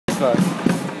fuck.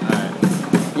 Alright.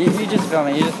 You just film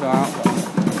me, you just film me.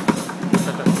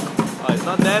 Oh, he's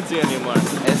not dancing anymore.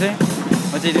 Is he?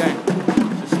 What's he doing?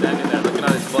 Just standing there looking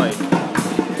at his bike.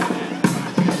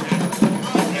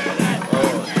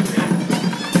 Oh.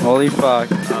 Holy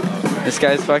fuck. Uh-oh. This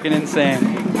guy's fucking insane.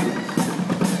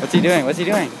 What's he doing? What's he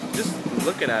doing? Just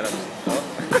looking at him.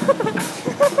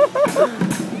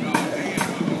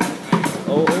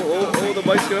 Oh, the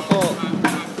bike's gonna fall.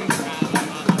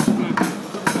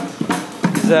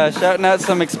 He's shouting out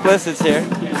some explicits here.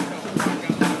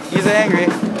 He's angry.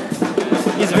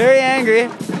 He's very angry.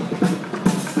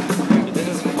 This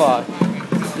is fucked.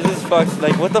 This is fucked.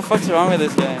 Like, what the fuck's wrong with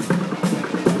this guy?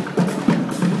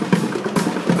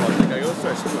 Oh, the guy goes to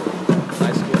our school.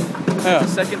 My school. Yeah.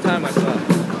 It's the second time I saw him.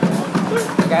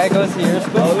 The guy goes to your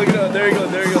school? Oh, look at him. There he goes.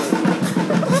 There he goes.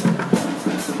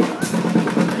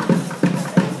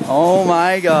 Oh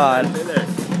my god. There.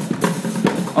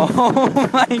 Oh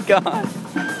my god.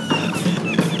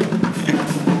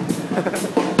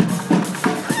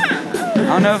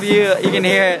 I don't know if you can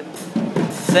hear it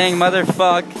saying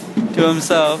motherfuck to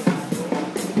himself.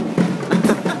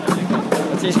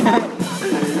 What's he saying?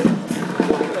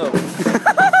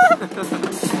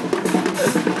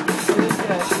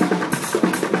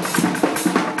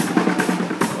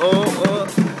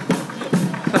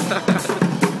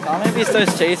 Oh, maybe he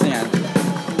starts chasing him.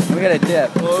 We gotta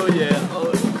dip. Oh yeah.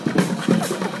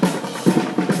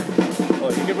 Oh,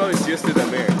 you can probably see us through the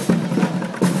mirror.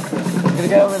 We're gonna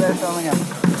get over there filming him.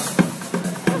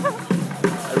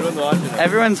 Everyone's watching him.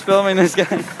 Everyone's filming this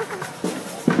guy.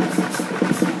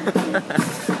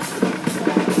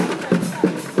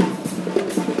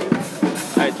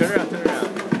 Alright, turn around, turn around.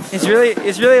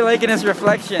 He's really liking his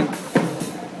reflection.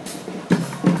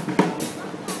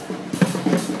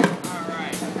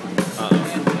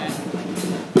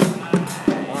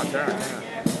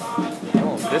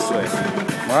 This way.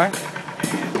 What?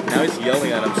 Now he's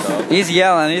yelling at himself. He's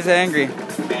yelling, he's angry.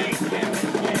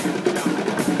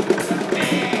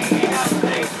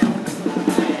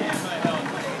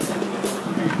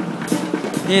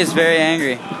 He is very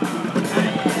angry. Ooh,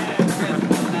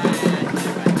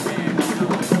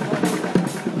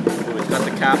 he's got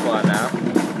the cap on now.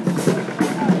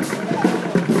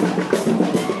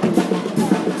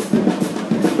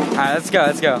 Alright, let's go,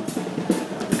 let's go.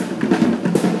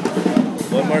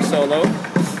 One more solo.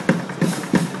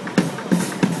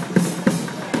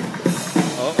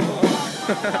 Oh.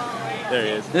 There he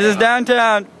is. This is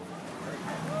downtown.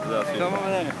 Come over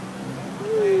there.